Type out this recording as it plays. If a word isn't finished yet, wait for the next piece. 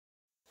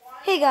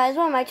Hey guys,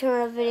 welcome back to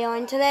another video,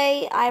 and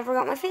today I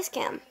forgot my face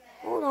cam.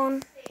 Hold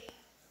on.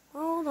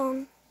 Hold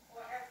on.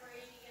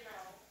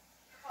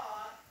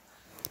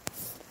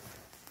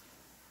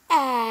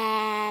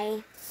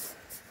 Hey.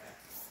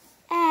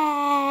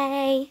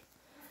 Hey.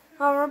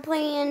 Oh, we're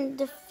playing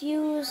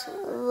Defuse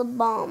the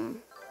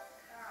Bomb.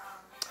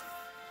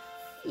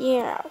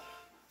 Yeah.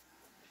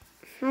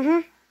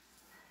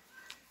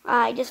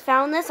 I just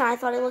found this and I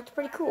thought it looked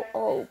pretty cool.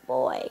 Oh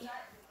boy.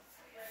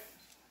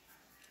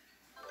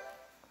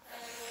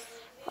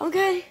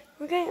 Okay.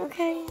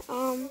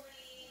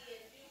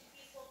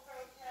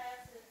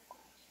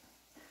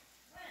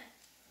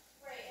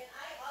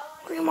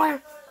 Green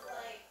wire.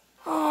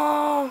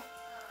 Oh.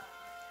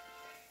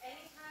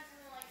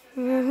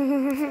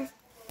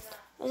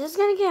 Is this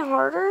gonna get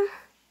harder?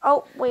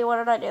 Oh, wait, what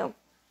did I do?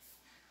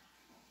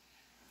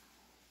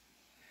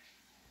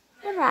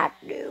 What did I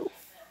do?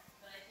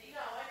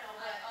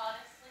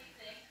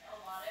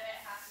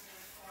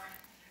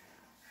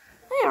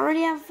 I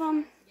already have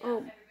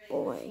oh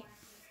boy.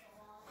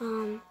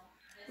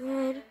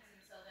 Red.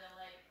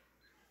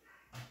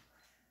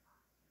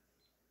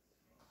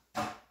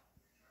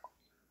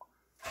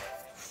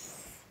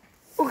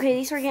 Okay,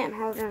 these are getting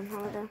harder and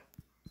harder.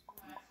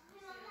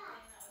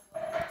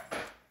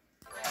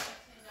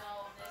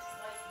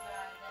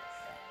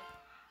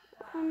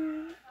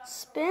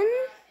 Spin?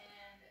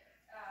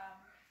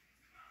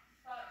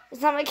 Is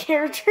that my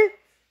character?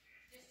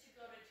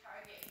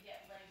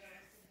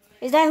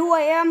 Is that who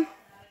I am?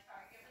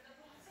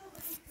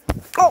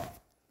 Oh!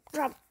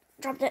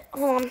 Dropped it.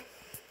 Hold on.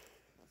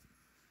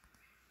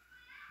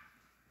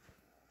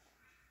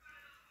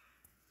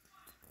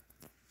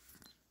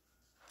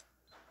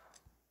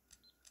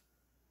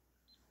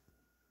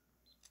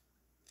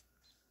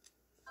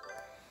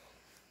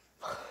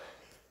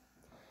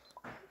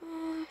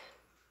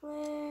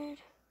 Red.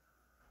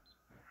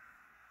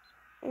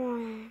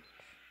 Orange.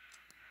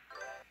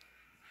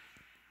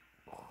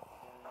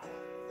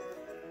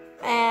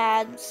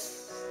 Ads.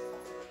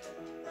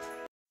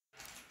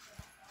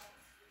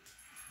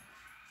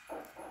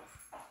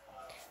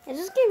 Yeah,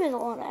 this game has a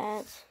lot of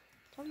ads.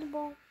 Drop the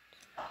ball.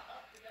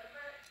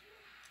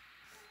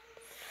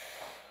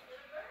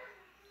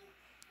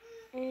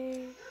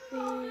 A,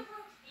 B.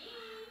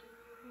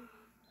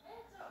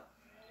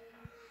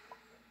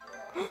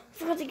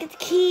 Forgot to get the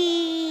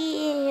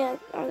key.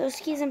 Are those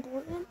keys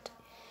important?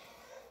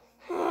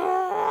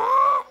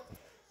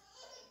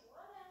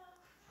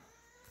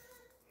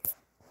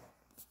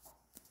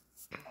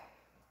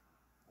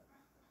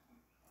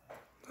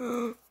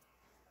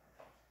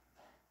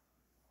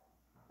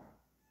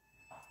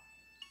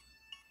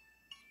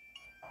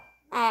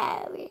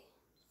 Wait.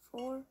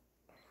 4.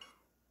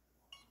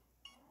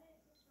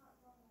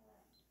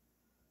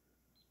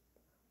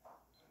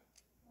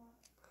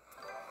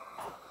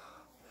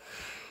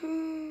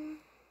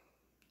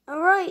 All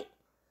right.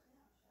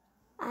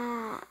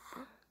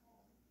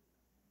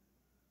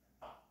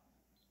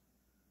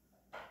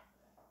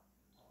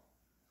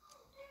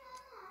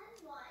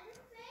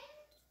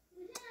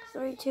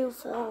 3, 2,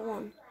 4,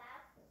 1.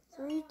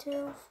 3,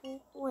 2, 4.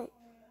 Wait.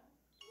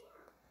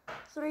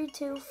 3,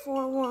 2,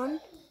 4, 1.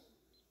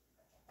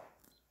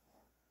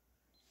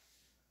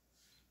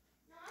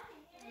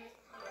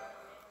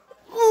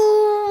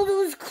 Oh, that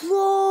was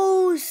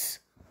close.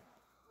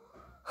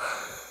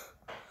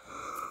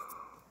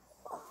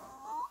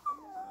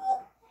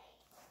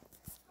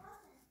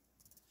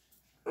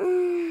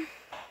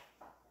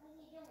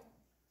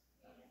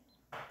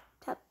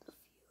 Tap the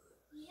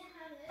fuse.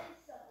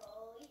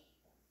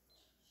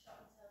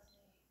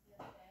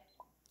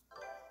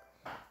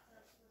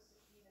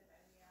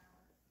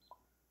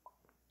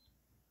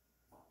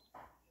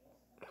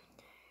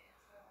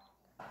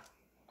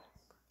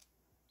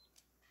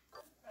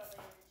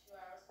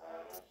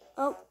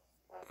 Oh,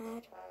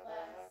 add.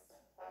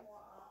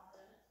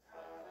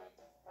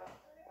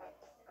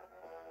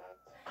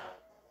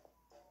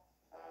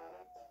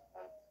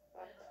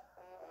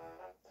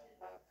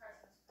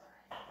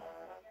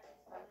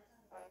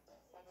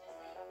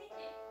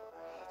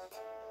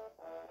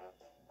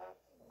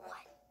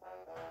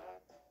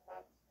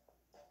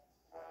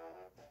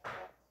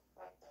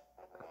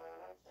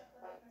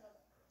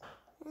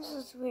 This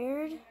is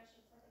weird.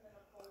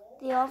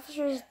 The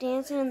officer's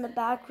dancing in the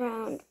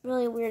background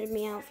really weirded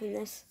me out from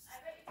this.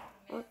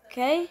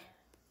 Okay.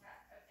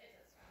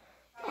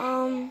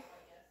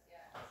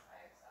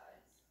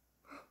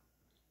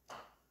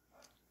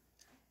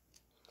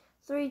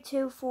 3,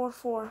 2, 4,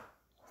 4.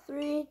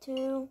 3,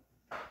 2,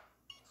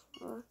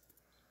 4.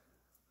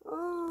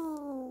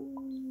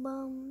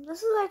 Oh,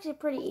 this is actually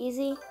pretty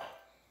easy.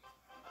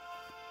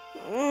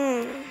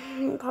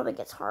 It probably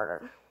gets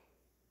harder.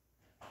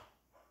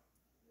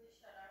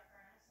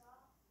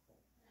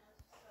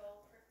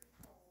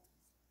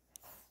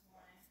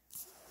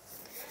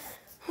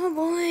 Oh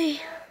boy.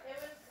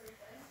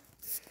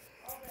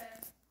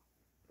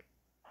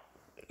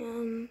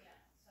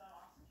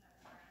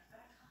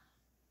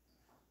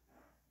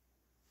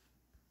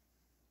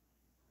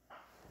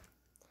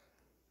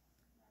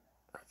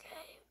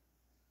 Okay.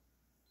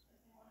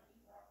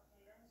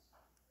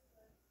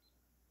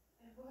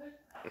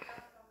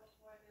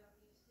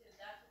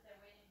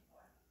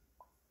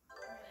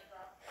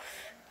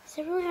 Is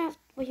that really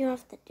what you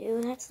have to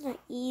do? That's the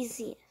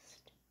easiest.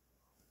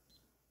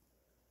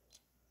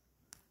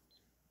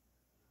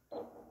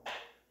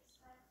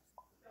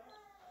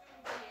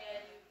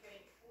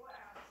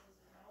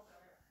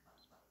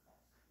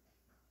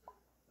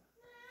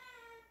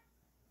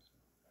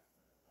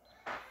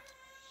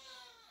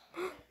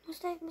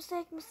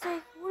 Mistake.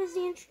 What does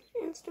the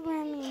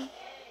Instagram mean?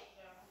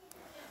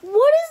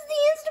 What does the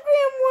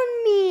Instagram one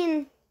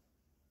mean?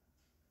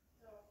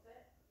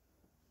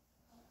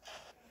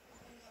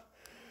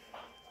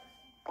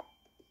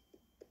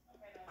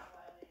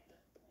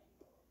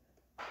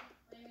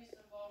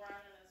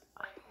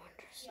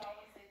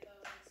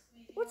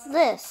 What's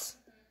this?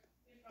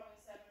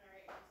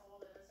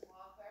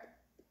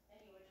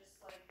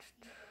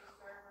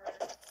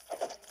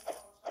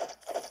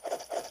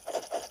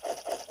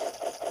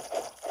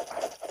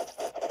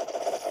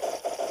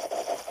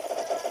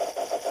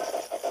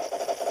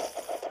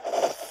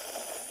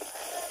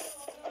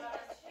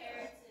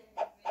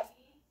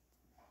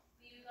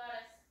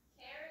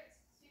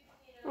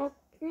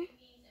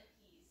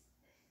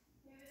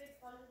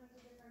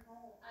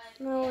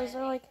 No, is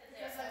there like...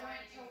 Because I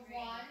went to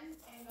one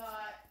and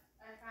I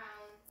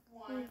found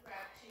one,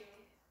 grabbed two,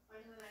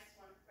 went to the next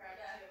one,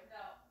 grabbed two.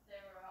 No,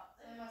 they were all...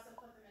 So they must have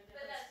put them in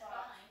different spots. But that's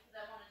fine, because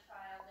I want to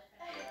try all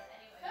different things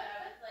anyway. But I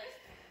was like,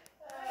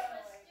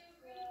 alright, let's do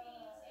green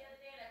beans the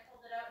other day, and I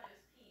pulled it out and it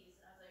was peas.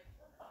 And I was like,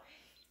 what the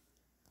heck?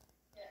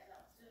 Yeah,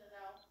 no, Susan,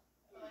 no.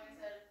 But like I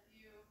said,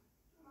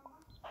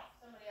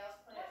 somebody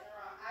else put it in the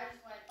wrong. I just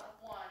went to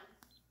one,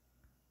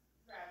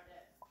 grabbed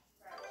it,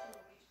 grabbed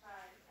two each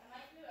time. I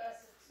might do a...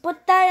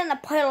 Put that in a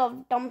pile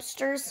of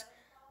dumpsters.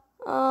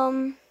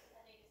 I think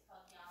it's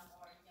called Yum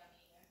or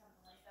Yummy or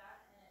something like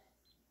that. And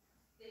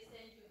they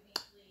send you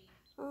weekly...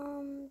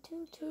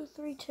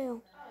 2232.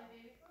 Oh,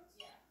 baby foods?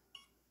 Yeah.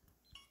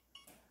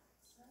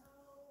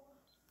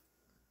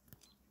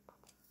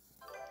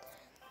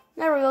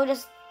 There we go.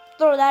 Just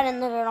throw that in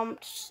the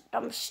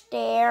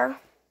dumpster.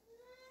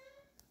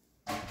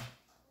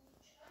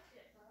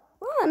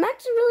 Well, I'm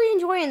actually really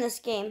enjoying this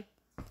game.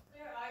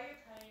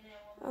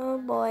 Oh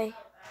boy.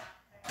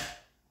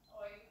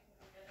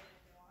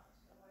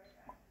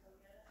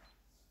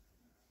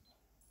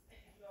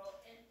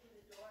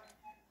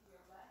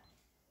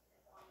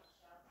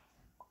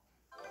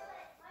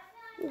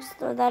 Just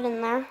throw that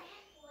in there.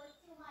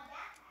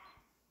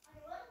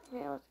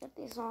 Okay, let's get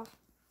these off.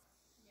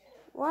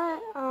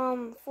 What?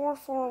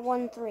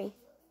 4413.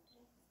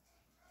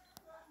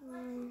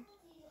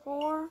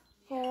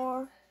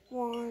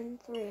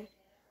 4413.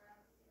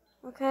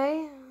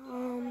 Okay.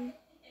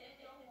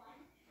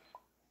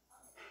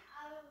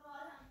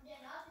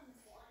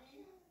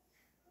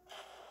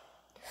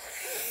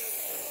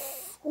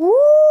 Woo!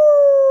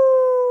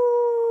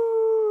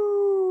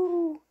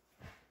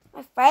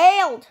 I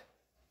failed.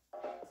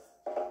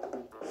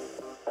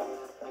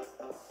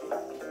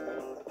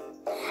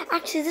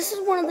 Actually, this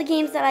is one of the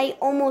games that I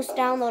almost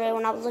downloaded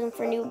when I was looking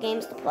for new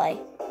games to play.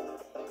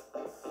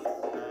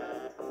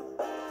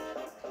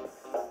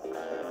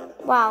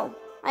 Wow,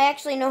 I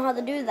actually know how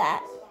to do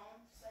that.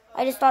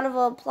 I just thought of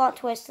a plot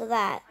twist to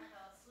that.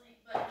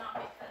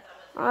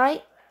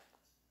 Alright.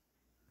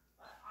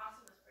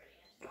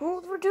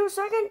 Hold for 2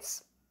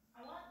 seconds.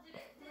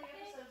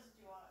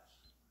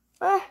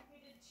 Bah.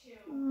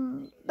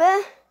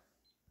 Bah.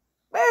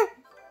 Bah.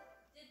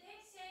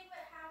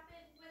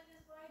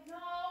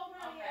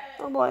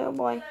 Oh boy, oh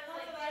boy.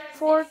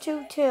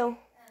 422.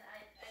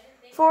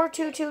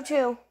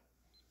 4222.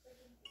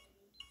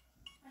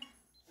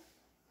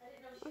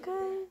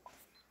 Okay.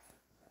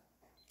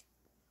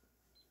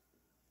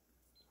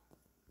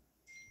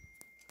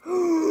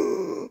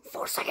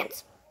 Four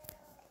seconds.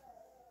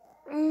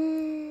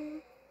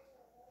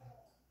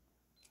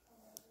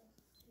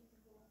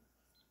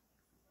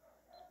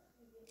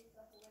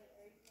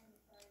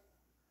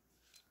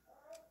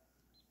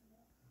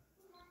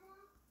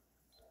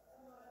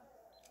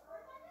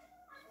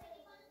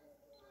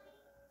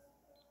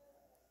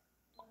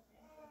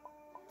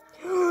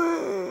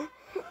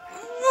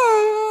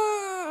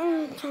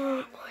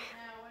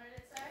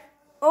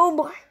 Oh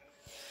boy.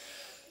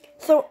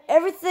 Throw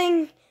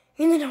everything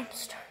in the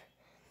dumpster.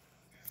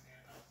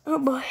 Oh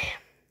boy.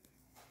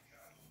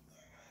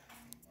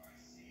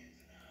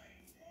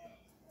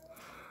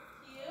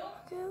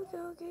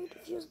 Okay.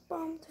 Defuse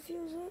bomb.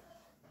 Defuse it.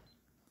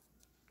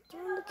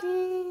 Turn the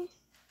key.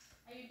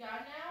 Are you done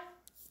now?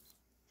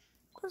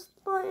 Press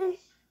the button.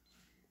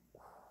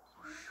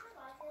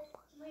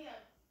 Leah,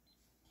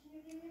 can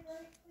you give me a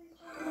break, please?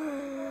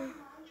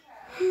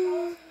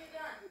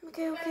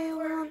 Okay,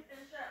 hold on.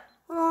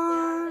 Hold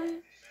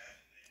on.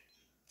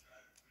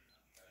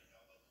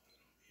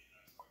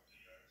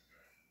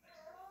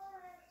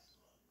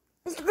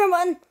 Instagram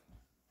button.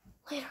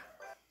 Later.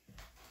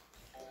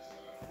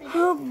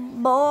 Oh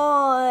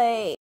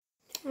boy.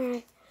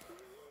 Alright.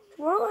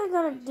 What do I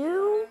gotta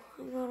do?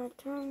 I gotta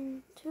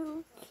turn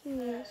 2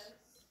 keys.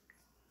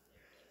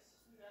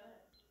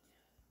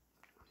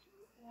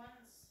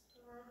 One's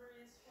throw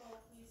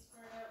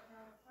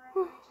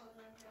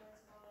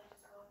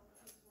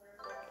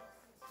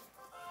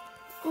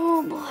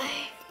Oh boy.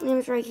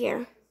 Liam's right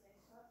here.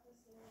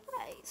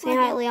 Hi. Say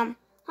hi, Liam.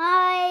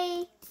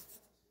 Hi.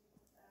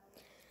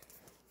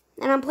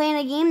 And I'm playing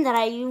a game that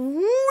I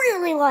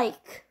really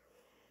like.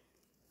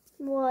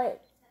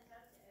 What?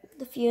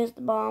 Defuse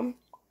the bomb.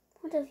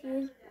 What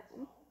defuse?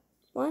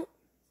 What?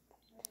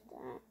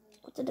 That?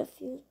 What's a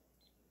defuse?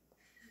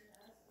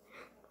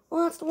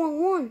 Oh, that's the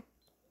wrong one.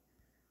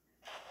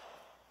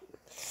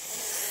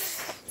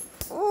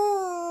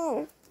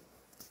 Oh.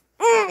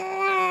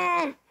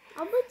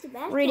 I'll put you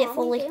back. Read it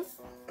fully.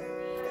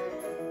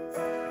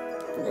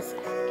 This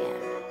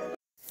again.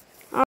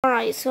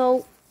 Alright,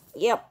 so,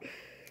 yep.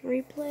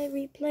 Replay,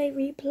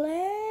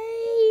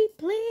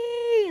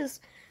 please.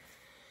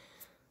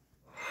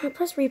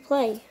 Press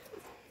replay.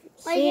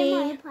 What game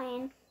are you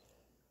playing?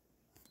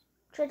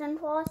 Chicken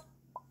Cross?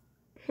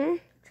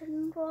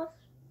 Chicken Cross?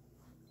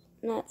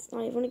 No, it's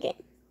not even a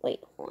game. Wait,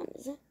 hold on,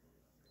 is it?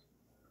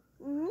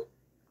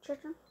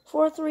 Chicken?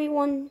 4, 3,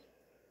 1.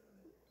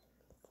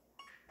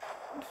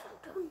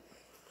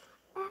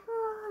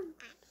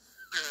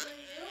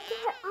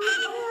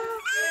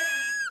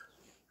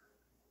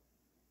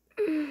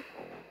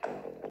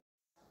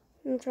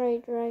 I'm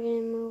trying dragging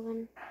and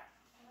moving.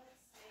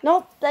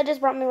 Nope, that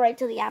just brought me right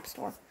to the App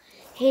Store.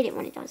 Hate it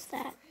when it does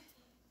that.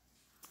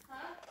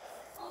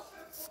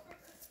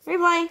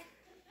 Replay.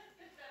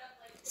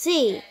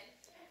 C.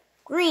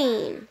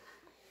 Green.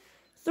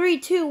 3,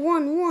 2,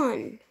 1,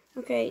 1.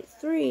 Okay,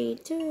 3,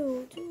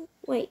 2, 2.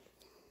 Wait.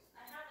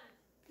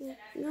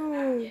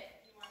 No.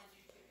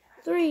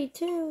 3,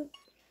 2.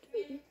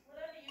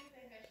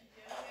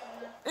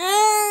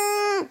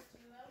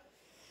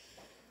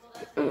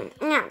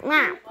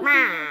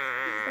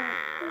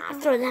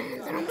 Throw them in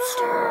the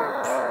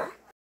dumpster.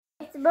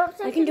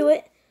 I can do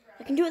it.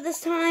 I can do it this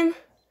time.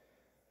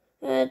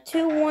 2,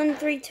 1,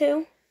 3,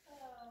 2.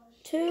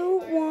 2,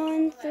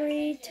 1,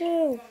 3,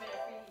 2.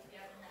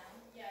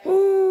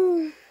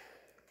 Ooh.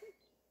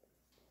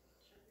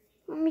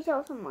 Let me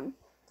tell someone.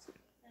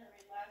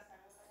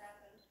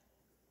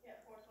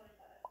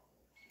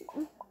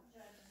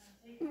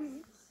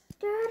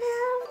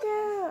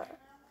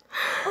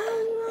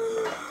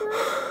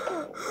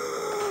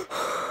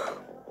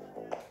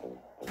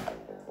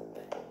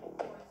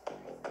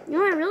 You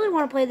know, I really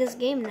want to play this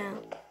game now.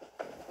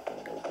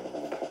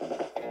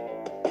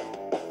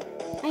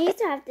 I used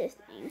to have this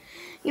thing.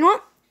 You know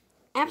what?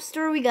 App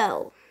Store we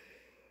go.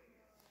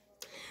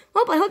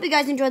 Well, I hope you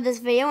guys enjoyed this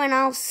video, and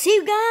I'll see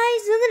you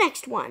guys in the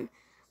next one.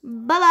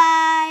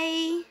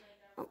 Bye-bye.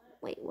 Oh,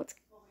 wait, what's...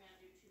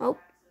 Oh.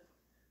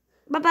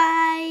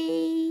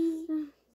 Bye-bye.